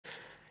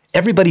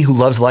Everybody who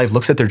loves life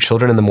looks at their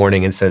children in the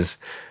morning and says,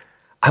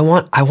 I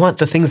want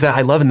the things that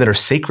I love and that are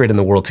sacred in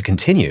the world to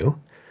continue.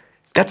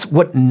 That's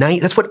what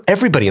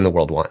everybody in the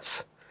world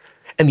wants.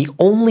 And the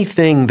only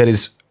thing that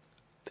is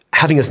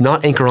having us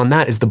not anchor on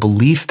that is the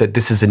belief that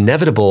this is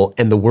inevitable,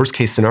 and the worst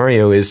case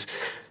scenario is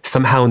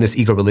somehow in this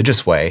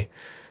ego-religious way,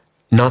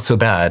 not so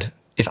bad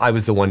if I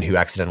was the one who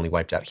accidentally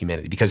wiped out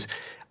humanity, because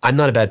I'm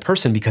not a bad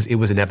person because it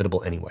was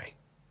inevitable anyway.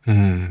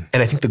 And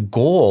I think the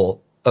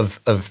goal of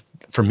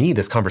for me,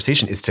 this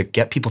conversation is to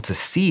get people to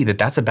see that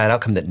that's a bad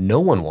outcome that no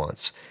one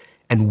wants.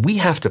 And we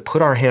have to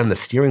put our hand on the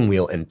steering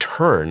wheel and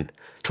turn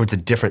towards a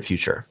different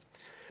future,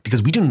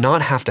 because we do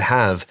not have to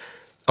have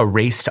a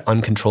race to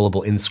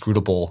uncontrollable,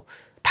 inscrutable,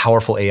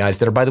 powerful AIs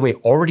that are, by the way,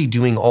 already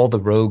doing all the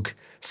rogue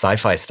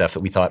sci-fi stuff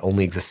that we thought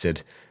only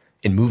existed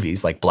in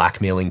movies, like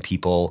blackmailing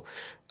people,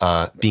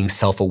 being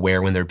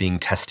self-aware when they're being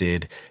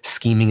tested,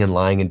 scheming and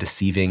lying and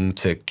deceiving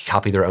to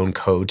copy their own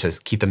code to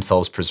keep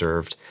themselves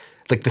preserved.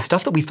 Like, the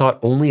stuff that we thought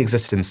only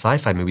existed in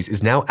sci-fi movies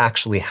is now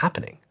actually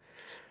happening.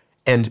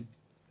 And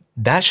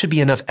that should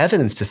be enough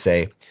evidence to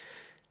say,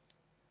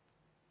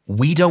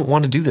 we don't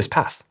want to do this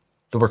path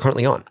that we're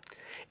currently on.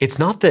 It's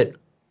not that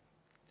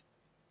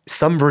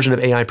some version of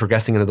AI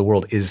progressing into the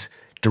world is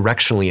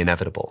directionally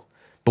inevitable,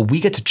 but we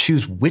get to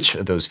choose which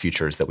of those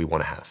futures that we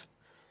want to have.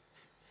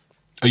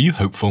 Are you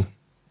hopeful,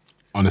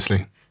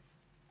 honestly?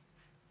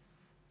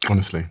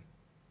 Honestly.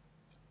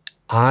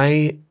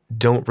 I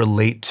don't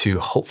relate to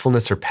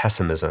hopefulness or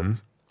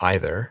pessimism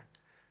either,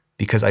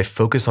 because I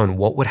focus on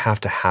what would have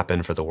to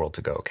happen for the world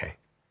to go okay.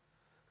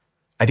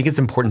 I think it's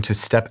important to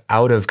step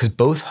out of, because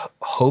both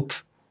hope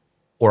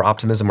or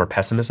optimism or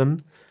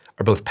pessimism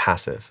are both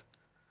passive.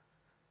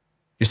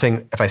 You're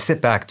saying, if I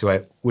sit back,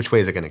 which way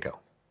is it going to go?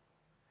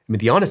 I mean,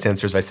 the honest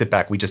answer is, if I sit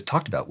back, we just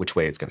talked about which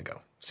way it's going to go.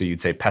 So you'd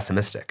say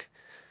pessimistic.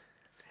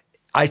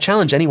 I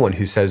challenge anyone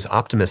who says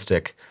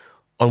optimistic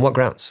on what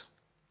grounds?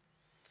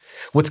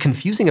 What's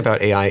confusing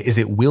about AI is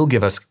it will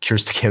give us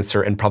cures to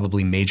cancer and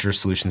probably major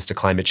solutions to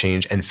climate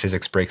change and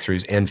physics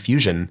breakthroughs and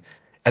fusion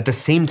at the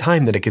same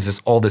time that it gives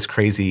us all this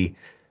crazy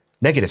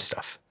negative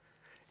stuff.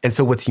 And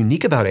so what's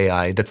unique about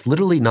AI that's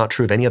literally not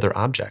true of any other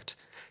object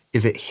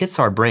is it hits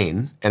our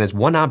brain, and as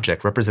one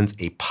object represents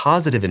a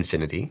positive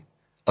infinity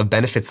of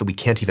benefits that we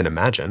can't even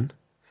imagine,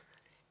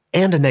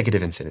 and a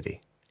negative infinity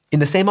in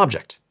the same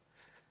object.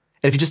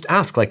 And if you just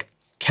ask, like,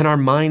 can our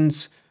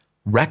minds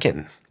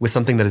reckon with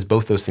something that is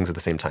both those things at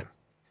the same time?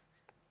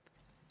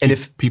 And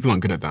if people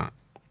aren't good at that.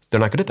 They're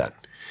not good at that.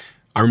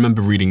 I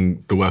remember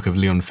reading the work of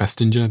Leon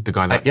Festinger, the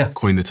guy that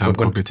coined the term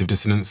cognitive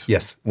dissonance.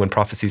 Yes, When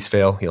Prophecies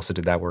Fail, he also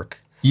did that work.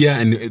 Yeah,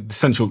 and the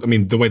central, I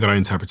mean, the way that I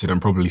interpret it,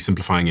 I'm probably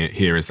simplifying it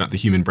here, is that the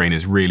human brain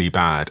is really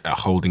bad at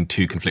holding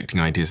two conflicting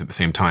ideas at the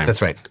same time.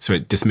 That's right. So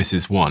it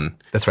dismisses one.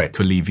 That's right.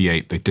 To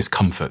alleviate the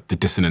discomfort, the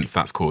dissonance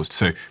that's caused.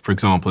 So, for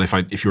example,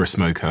 if you're a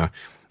smoker,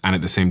 and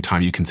at the same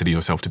time you consider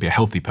yourself to be a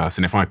healthy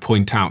person, if I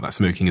point out that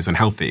smoking is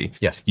unhealthy,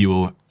 yes,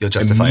 you'll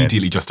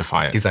immediately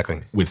justify it.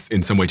 Exactly.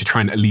 In some way to try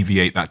and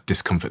alleviate that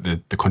discomfort,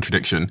 the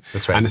contradiction.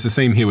 That's right. And it's the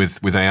same here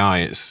with AI.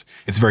 It's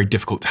very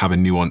difficult to have a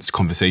nuanced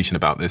conversation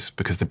about this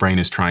because the brain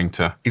is trying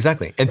to...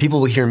 Exactly. And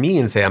people will hear me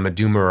and say I'm a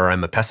doomer or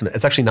I'm a pessimist.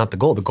 It's actually not the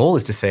goal. The goal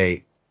is to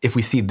say, if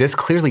we see this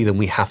clearly, then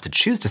we have to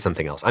choose to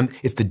something else.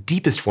 It's the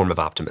deepest form of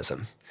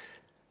optimism.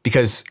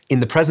 Because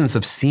in the presence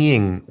of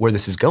seeing where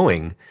this is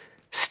going,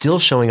 still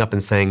showing up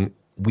and saying,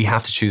 we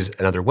have to choose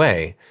another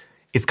way,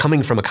 it's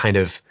coming from a kind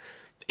of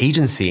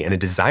agency and a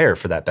desire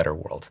for that better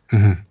world.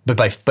 Mm-hmm.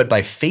 But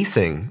by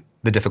facing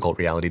the difficult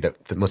reality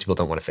that most people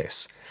don't want to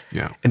face.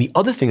 Yeah. And the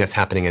other thing that's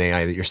happening in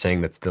AI that you're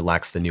saying that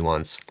lacks the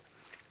nuance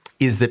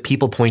is that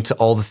people point to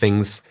all the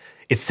things,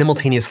 it's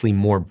simultaneously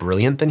more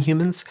brilliant than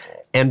humans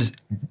and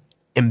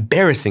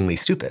embarrassingly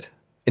stupid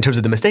in terms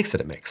of the mistakes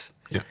that it makes.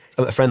 Yeah.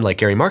 A friend like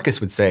Gary Marcus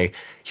would say,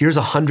 here's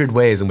 100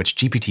 ways in which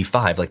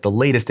GPT-5, like the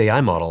latest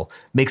AI model,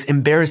 makes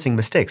embarrassing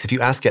mistakes. If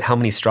you ask it how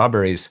many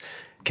strawberries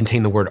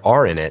contain the word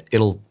R in it,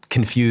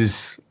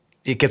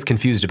 it gets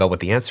confused about what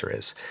the answer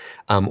is.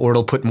 Or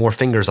it'll put more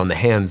fingers on the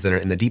hands than are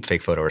in the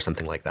deepfake photo or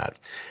something like that.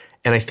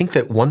 And I think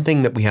that one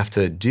thing that we have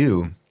to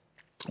do,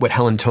 what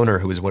Helen Toner,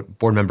 who is a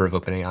board member of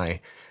OpenAI,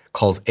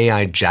 calls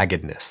AI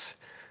jaggedness,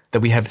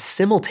 that we have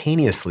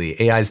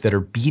simultaneously AIs that are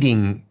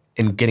beating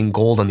and getting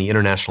gold on the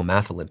International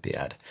Math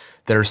Olympiad,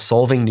 that are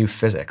solving new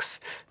physics,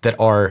 that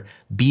are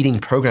beating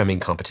programming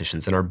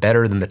competitions and are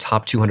better than the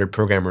top 200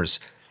 programmers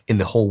in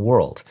the whole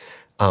world,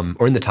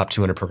 or in the top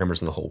 200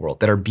 programmers in the whole world,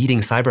 that are beating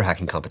cyber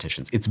hacking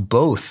competitions. It's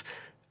both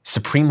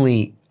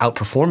supremely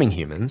outperforming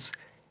humans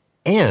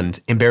and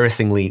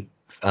embarrassingly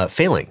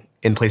failing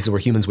in places where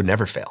humans would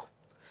never fail.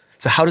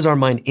 So how does our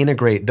mind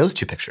integrate those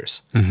two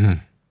pictures? Mm-hmm.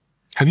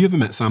 Have you ever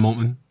met Sam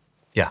Altman?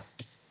 Yeah.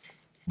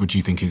 What do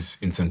you think his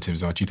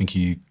incentives are? Do you think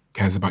he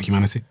cares about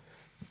humanity?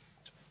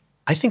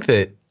 I think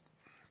that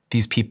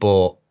these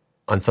people,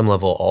 on some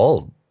level,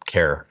 all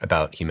care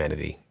about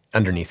humanity.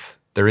 Underneath,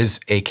 there is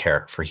a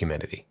care for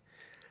humanity.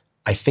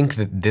 I think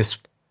that this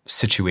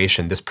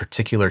situation, this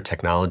particular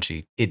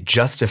technology, it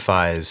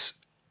justifies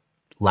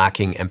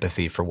lacking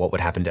empathy for what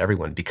would happen to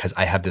everyone because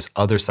I have this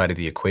other side of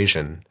the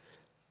equation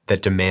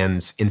that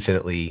demands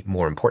infinitely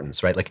more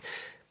importance, right? Like,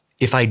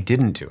 if I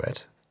didn't do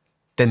it,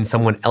 then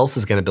someone else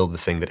is going to build the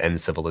thing that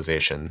ends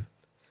civilization.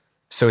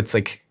 So it's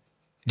like,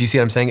 do you see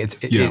what I'm saying?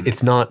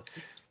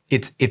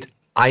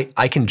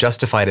 I can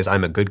justify it as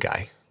I'm a good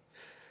guy.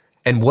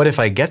 And what if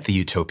I get the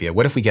utopia?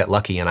 What if we get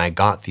lucky and I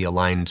got the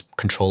aligned,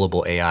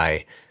 controllable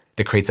AI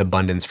that creates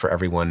abundance for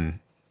everyone?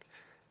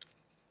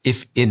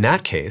 If in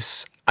that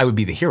case, I would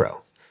be the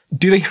hero.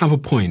 Do they have a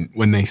point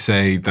when they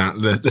say that,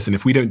 listen,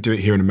 if we don't do it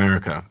here in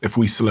America, if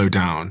we slow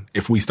down,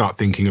 if we start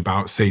thinking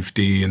about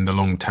safety and the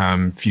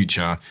long-term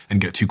future and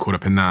get too caught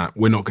up in that,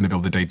 we're not going to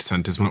build the data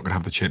centers, we're not going to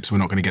have the chips, we're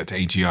not going to get to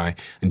AGI,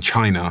 and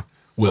China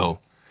will.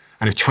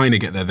 And if China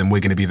get there, then we're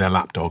going to be their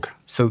lapdog.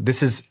 So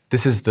this is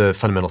the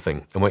fundamental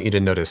thing. I want you to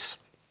notice,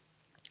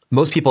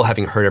 most people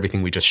having heard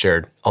everything we just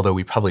shared, although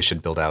we probably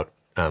should build out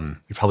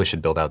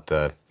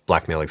the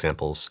blackmail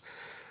examples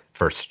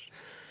first.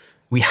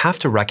 We have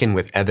to reckon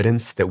with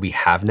evidence that we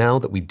have now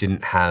that we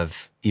didn't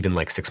have even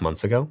like 6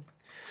 months ago,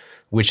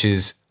 which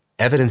is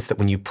evidence that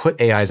when you put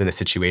AIs in a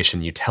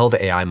situation, you tell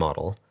the AI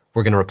model,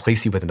 we're going to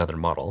replace you with another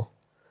model.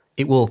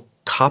 It will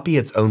copy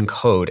its own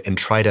code and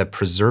try to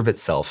preserve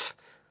itself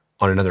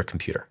on another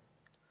computer.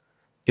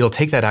 It'll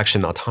take that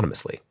action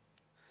autonomously.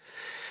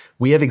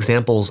 We have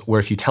examples where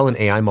if you tell an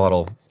AI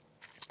model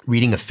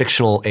reading a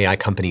fictional AI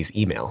company's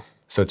email,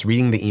 so it's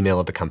reading the email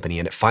of the company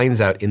and it finds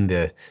out in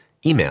the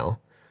email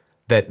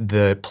that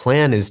the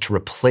plan is to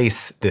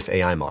replace this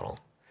AI model.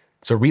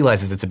 So it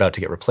realizes it's about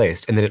to get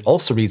replaced. And then it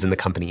also reads in the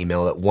company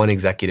email that one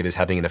executive is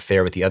having an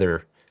affair with the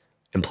other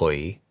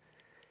employee.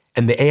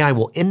 And the AI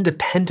will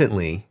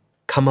independently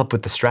come up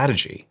with the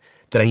strategy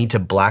that I need to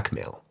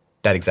blackmail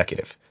that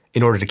executive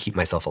in order to keep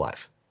myself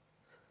alive.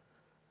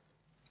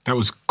 That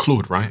was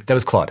Claude, right? That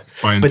was Claude.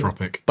 By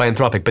Anthropic. By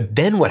Anthropic. But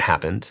then what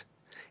happened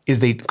is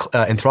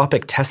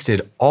Anthropic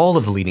tested all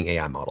of the leading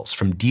AI models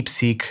from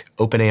DeepSeek,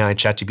 OpenAI,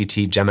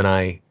 ChatGPT,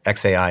 Gemini,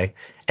 XAI,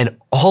 and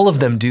all of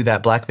them do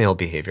that blackmail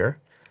behavior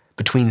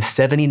between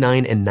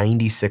 79 and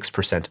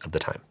 96% of the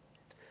time.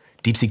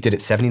 DeepSeek did it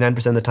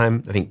 79% of the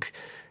time. I think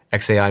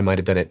XAI might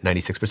have done it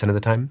 96% of the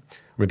time.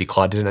 Or maybe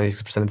Claude did it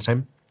 96% of the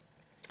time.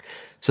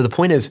 So the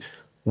point is,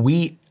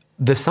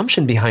 the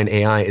assumption behind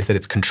AI is that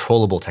it's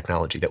controllable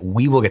technology, that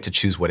we will get to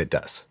choose what it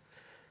does.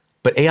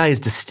 But AI is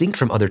distinct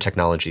from other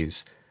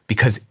technologies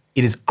because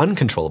it is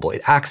uncontrollable.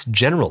 It acts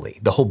generally.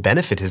 The whole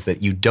benefit is that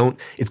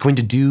it's going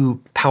to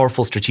do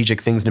powerful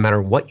strategic things no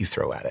matter what you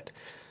throw at it.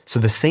 So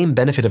the same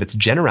benefit of its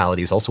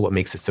generality is also what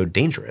makes it so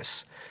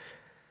dangerous.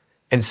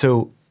 And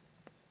so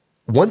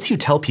once you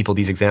tell people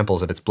these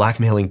examples of it's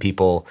blackmailing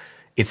people,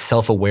 it's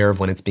self-aware of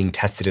when it's being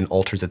tested and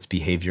alters its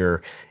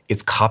behavior,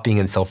 it's copying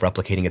and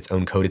self-replicating its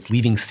own code, it's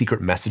leaving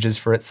secret messages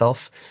for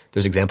itself.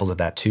 There's examples of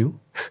that too.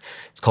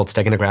 It's called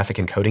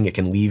steganographic encoding. It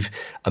can leave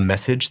a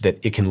message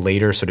that it can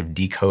later sort of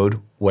decode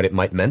what it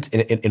might meant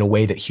in a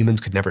way that humans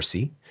could never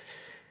see.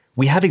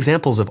 We have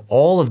examples of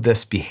all of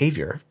this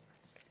behavior.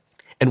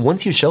 And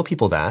once you show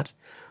people that,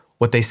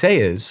 what they say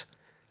is,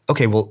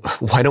 okay, well,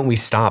 why don't we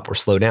stop or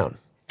slow down?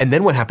 And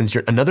then what happens,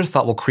 another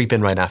thought will creep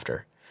in right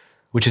after,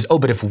 which is, oh,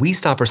 but if we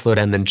stop or slow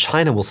down, then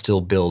China will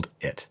still build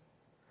it.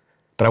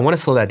 But I want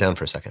to slow that down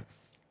for a second.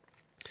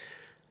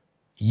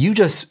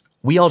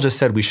 We all just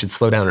said we should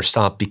slow down or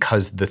stop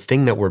because the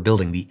thing that we're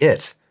building, the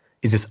it,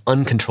 is this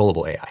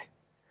uncontrollable AI.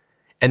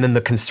 And then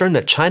the concern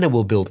that China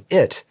will build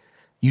it,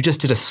 you just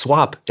did a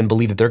swap and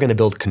believe that they're going to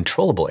build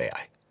controllable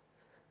AI.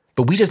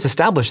 But we just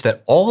established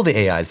that all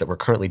the AIs that we're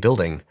currently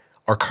building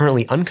are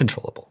currently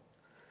uncontrollable.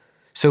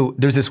 So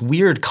there's this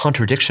weird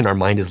contradiction our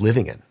mind is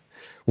living in.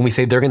 When we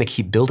say they're going to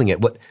keep building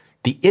it,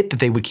 the it that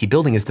they would keep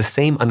building is the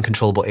same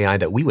uncontrollable AI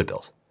that we would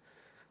build.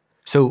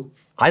 So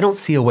I don't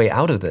see a way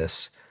out of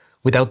this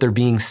without there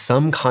being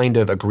some kind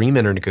of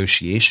agreement or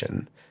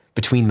negotiation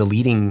between the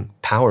leading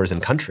powers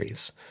and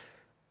countries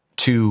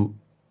to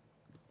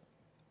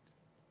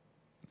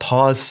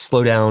pause,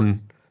 slow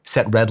down,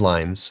 set red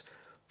lines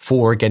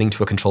for getting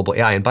to a controllable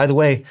AI. And by the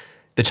way,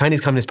 the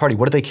Chinese Communist Party,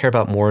 what do they care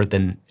about more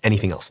than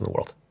anything else in the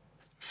world?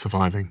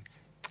 Surviving.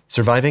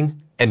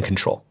 Surviving and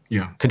control.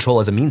 Yeah. Control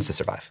as a means to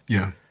survive.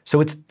 Yeah.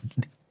 So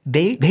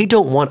they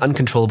don't want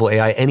uncontrollable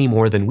AI any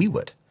more than we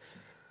would.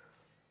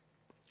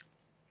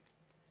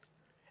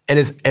 And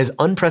as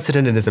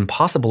unprecedented, as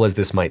impossible as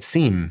this might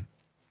seem,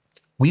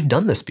 we've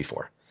done this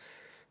before.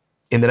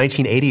 In the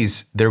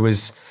 1980s, there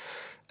was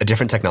a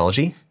different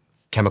technology,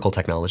 chemical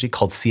technology,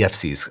 called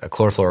CFCs,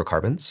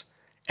 chlorofluorocarbons.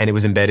 And it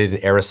was embedded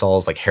in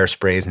aerosols like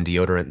hairsprays and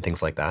deodorant and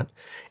things like that.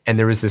 And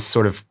there was this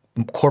sort of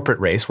corporate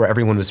race where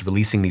everyone was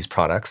releasing these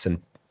products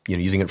and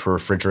using it for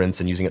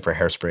refrigerants and using it for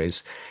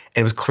hairsprays.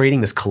 And it was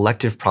creating this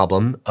collective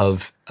problem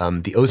of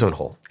the ozone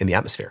hole in the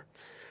atmosphere.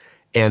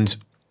 And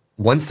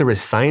once there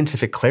was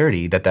scientific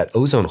clarity that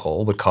ozone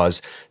hole would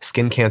cause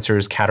skin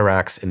cancers,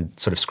 cataracts, and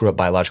sort of screw up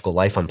biological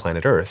life on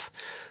planet Earth,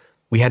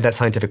 we had that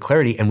scientific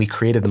clarity and we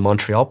created the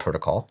Montreal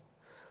Protocol.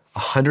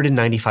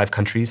 195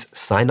 countries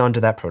signed on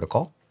to that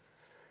protocol.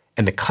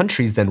 And the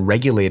countries then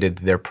regulated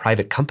their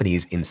private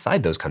companies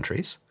inside those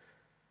countries.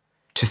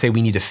 to say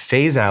we need to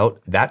phase out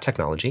that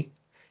technology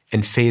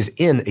and phase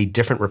in a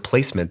different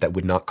replacement that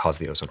would not cause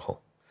the ozone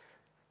hole.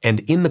 And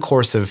in the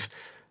course of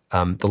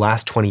the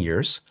last 20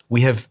 years,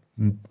 we have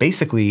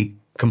basically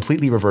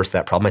completely reversed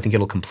that problem. I think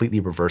it'll completely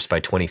reverse by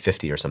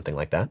 2050 or something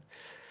like that.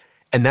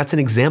 And that's an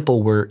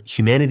example where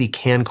humanity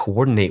can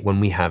coordinate when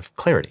we have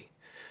clarity.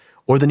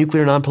 Or the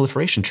Nuclear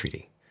Non-Proliferation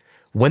Treaty.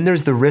 When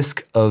there's the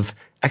risk of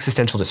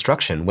existential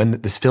destruction,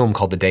 when this film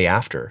called The Day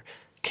After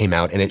came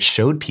out and it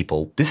showed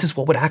people this is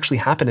what would actually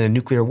happen in a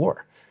nuclear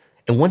war.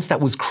 And once that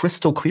was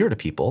crystal clear to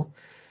people,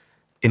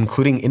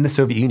 including in the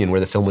Soviet Union where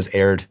the film was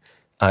aired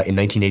in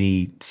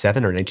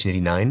 1987 or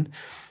 1989,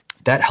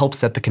 that helped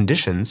set the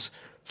conditions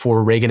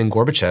for Reagan and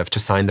Gorbachev to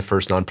sign the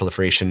first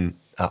non-proliferation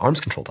arms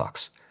control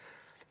talks.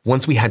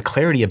 Once we had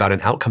clarity about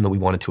an outcome that we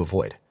wanted to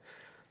avoid.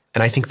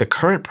 And I think the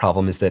current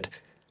problem is that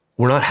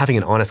we're not having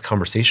an honest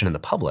conversation in the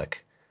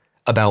public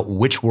about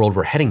which world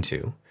we're heading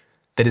to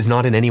that is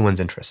not in anyone's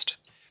interest.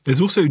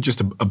 There's also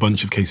just a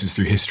bunch of cases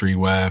through history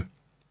where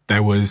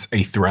there was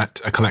a threat,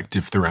 a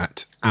collective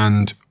threat,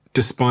 and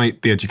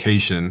despite the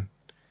education,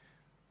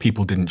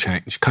 people didn't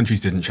change,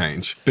 countries didn't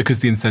change because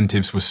the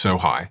incentives were so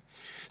high.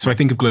 So I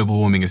think of global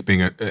warming as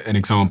being an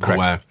example Correct.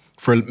 where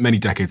for many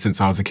decades since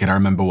I was a kid, I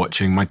remember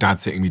watching my dad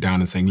sitting me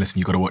down and saying, listen,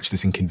 you've got to watch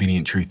this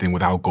Inconvenient Truth thing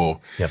with Al Gore.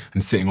 Yep.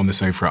 And sitting on the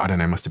sofa, I don't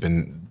know, must have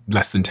been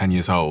less than 10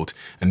 years old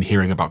and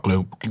hearing about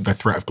the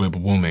threat of global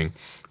warming.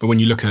 But when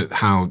you look at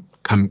how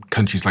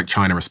countries like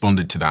China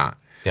responded to that,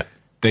 Yep.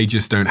 they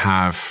just don't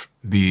have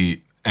the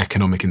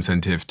economic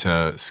incentive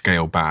to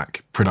scale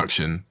back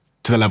production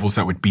to the levels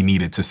that would be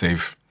needed to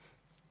save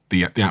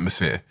the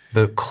atmosphere.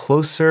 The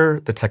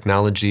closer the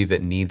technology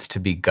that needs to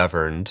be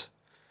governed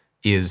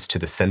is to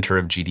the center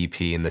of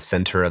GDP and the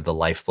center of the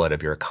lifeblood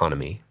of your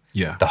economy,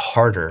 Yeah. the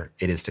harder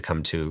it is to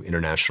come to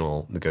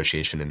international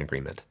negotiation and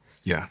agreement.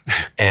 Yeah.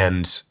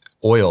 And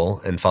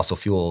oil and fossil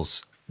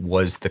fuels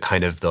was the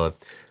kind of the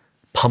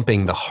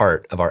pumping the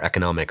heart of our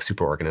economic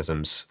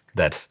superorganisms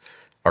that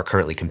are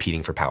currently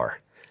competing for power.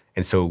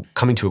 And so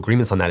coming to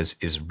agreements on that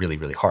is really,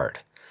 really hard.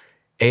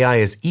 AI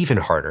is even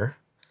harder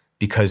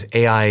because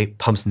AI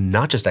pumps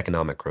not just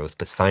economic growth,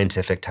 but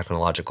scientific,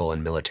 technological,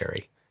 and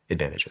military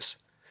advantages.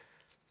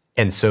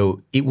 And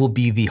so it will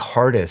be the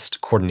hardest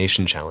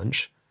coordination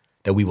challenge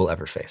that we will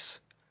ever face.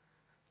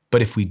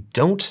 But if we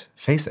don't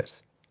face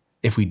it,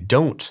 if we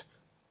don't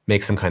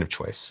make some kind of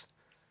choice,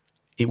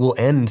 it will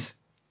end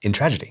in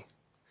tragedy.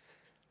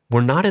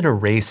 We're not in a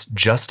race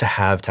just to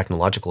have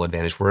technological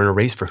advantage. We're in a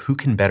race for who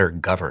can better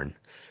govern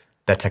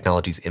that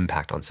technology's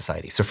impact on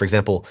society. So for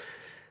example,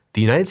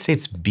 the United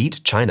States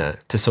beat China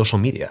to social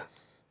media.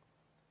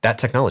 That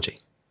technology.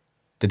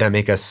 Did that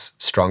make us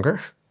stronger?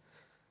 Or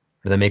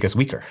did that make us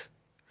weaker?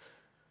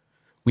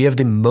 We have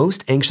the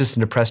most anxious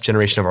and depressed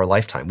generation of our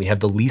lifetime. We have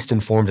the least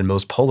informed and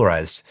most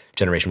polarized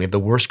generation. We have the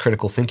worst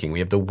critical thinking. We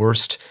have the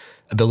worst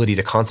ability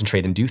to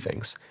concentrate and do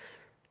things.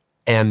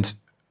 And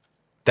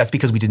that's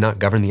because we did not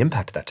govern the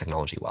impact of that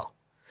technology well.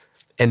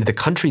 And the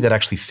country that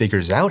actually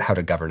figures out how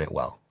to govern it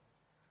well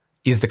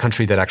is the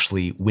country that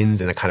actually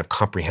wins in a kind of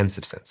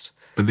comprehensive sense.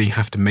 But you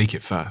have to make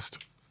it first.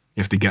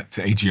 You have to get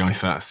to AGI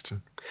first.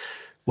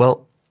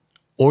 Well,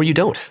 or you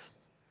don't.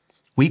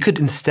 We could,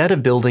 instead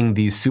of building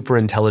these super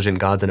intelligent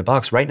gods in a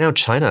box, right now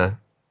China,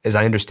 as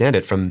I understand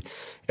it, from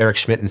Eric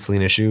Schmidt and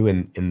Selena Xu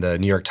in the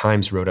New York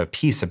Times wrote a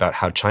piece about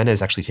how China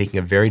is actually taking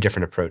a very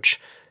different approach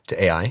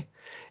to AI.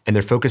 And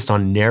they're focused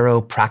on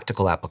narrow,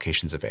 practical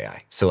applications of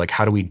AI. So like,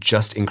 how do we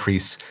just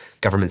increase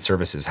government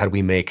services? How do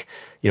we make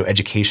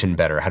education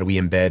better? How do we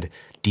embed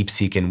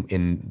DeepSeek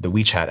in the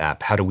WeChat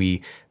app? How do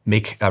we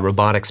make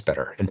robotics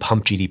better and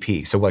pump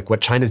GDP? So like what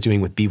China's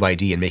doing with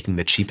BYD and making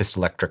the cheapest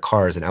electric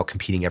cars and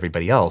outcompeting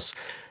everybody else,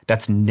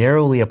 that's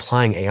narrowly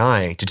applying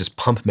AI to just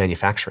pump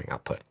manufacturing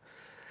output.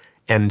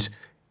 And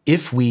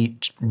if we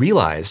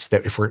realize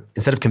that if we're,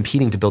 instead of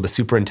competing to build a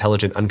super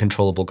intelligent,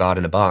 uncontrollable God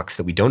in a box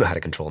that we don't know how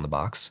to control in the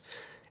box,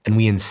 and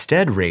we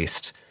instead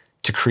raced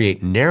to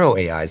create narrow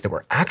AIs that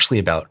were actually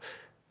about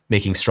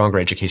making stronger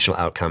educational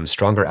outcomes,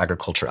 stronger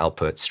agriculture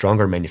output,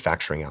 stronger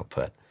manufacturing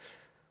output,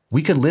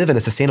 we could live in a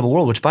sustainable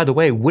world, which, by the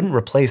way, wouldn't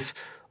replace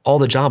all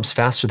the jobs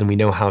faster than we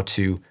know how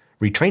to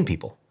retrain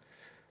people.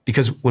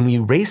 Because when we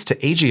race to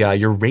AGI,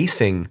 you're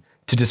racing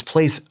to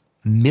displace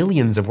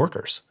millions of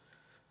workers.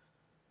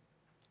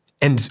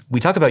 And we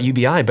talk about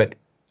UBI, but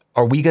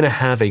are we going to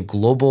have a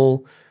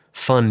global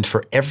fund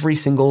for every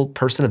single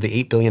person of the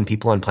 8 billion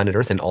people on planet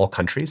Earth in all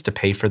countries to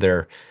pay for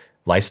their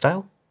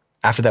lifestyle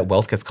after that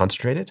wealth gets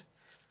concentrated?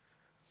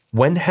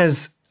 When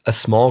has a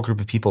small group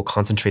of people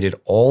concentrated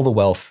all the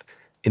wealth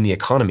in the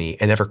economy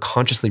and ever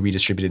consciously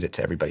redistributed it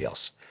to everybody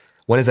else?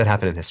 When has that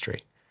happened in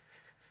history?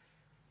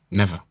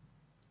 Never.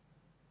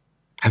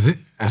 Has it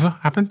ever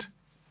happened?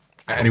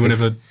 Anyone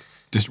ever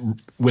just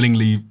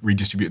willingly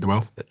redistribute the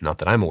wealth? Not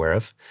that I'm aware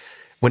of.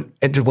 One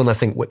last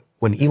thing.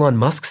 When Elon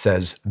Musk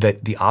says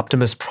that the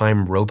Optimus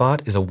Prime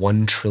robot is a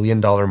 $1 trillion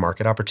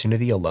market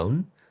opportunity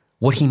alone,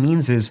 what he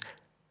means is,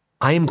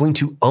 I am going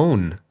to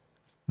own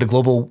the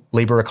global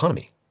labor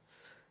economy,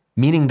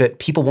 meaning that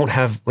people won't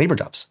have labor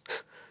jobs.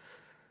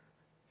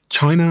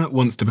 China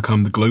wants to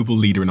become the global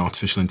leader in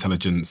artificial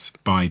intelligence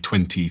by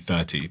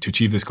 2030. To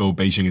achieve this goal,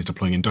 Beijing is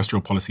deploying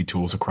industrial policy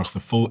tools across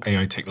the full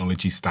AI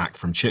technology stack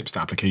from chips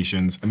to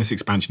applications. And this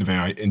expansion of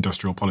AI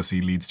industrial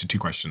policy leads to two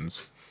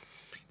questions,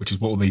 which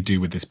is what will they do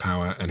with this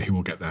power and who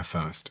will get there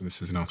first?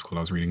 This is an article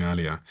I was reading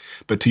earlier.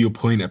 But to your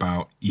point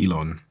about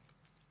Elon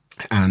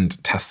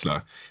and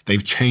Tesla,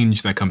 they've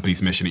changed their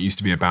company's mission. It used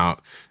to be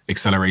about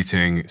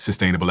accelerating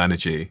sustainable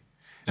energy.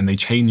 And they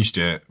changed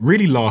it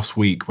really last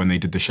week when they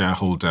did the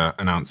shareholder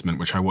announcement,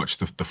 which I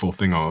watched the full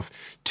thing of,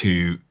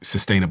 to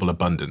sustainable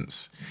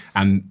abundance.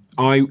 And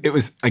it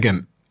was,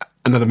 again,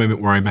 another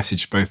moment where I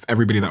messaged both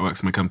everybody that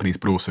works in my companies,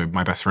 but also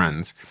my best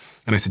friends.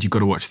 And I said, you've got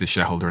to watch this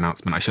shareholder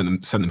announcement. I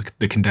sent them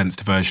the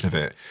condensed version of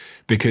it,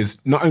 because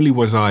not only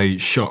was I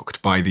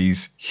shocked by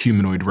these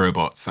humanoid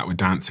robots that were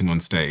dancing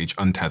on stage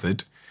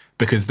untethered,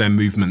 because their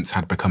movements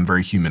had become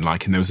very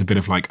human-like, and there was a bit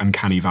of like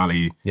uncanny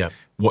valley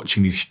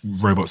watching these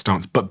robots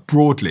dance. But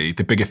broadly,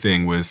 the bigger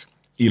thing was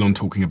Elon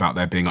talking about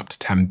there being up to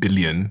 10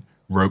 billion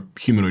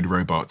humanoid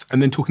robots,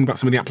 and then talking about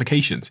some of the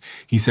applications.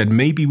 He said,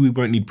 maybe we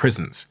won't need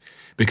prisons,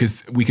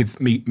 because we could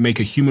make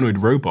a humanoid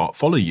robot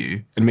follow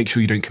you and make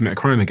sure you don't commit a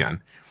crime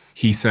again.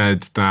 He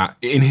said that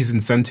in his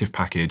incentive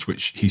package,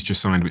 which he's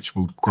just signed, which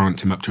will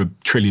grant him up to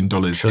 $1 trillion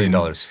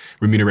in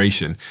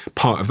remuneration,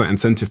 part of that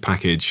incentive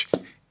package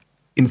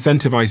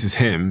incentivizes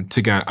him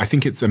to get, I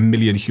think it's 1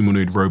 million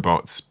humanoid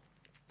robots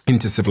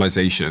into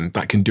civilization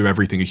that can do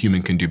everything a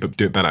human can do, but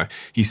do it better.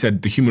 He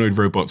said the humanoid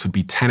robots would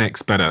be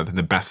 10x better than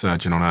the best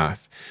surgeon on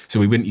Earth. So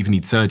we wouldn't even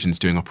need surgeons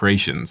doing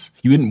operations.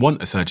 You wouldn't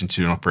want a surgeon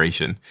to do an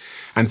operation.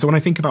 And so when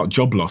I think about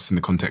job loss in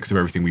the context of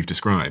everything we've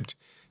described,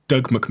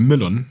 Doug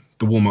McMillon,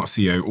 the Walmart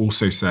CEO,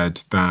 also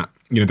said that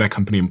their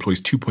company employs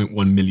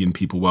 2.1 million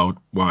people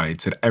worldwide,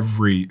 said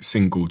every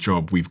single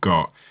job we've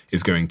got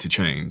is going to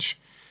change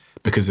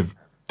because of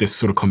this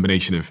sort of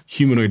combination of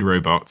humanoid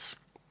robots,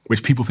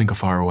 which people think are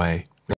far away,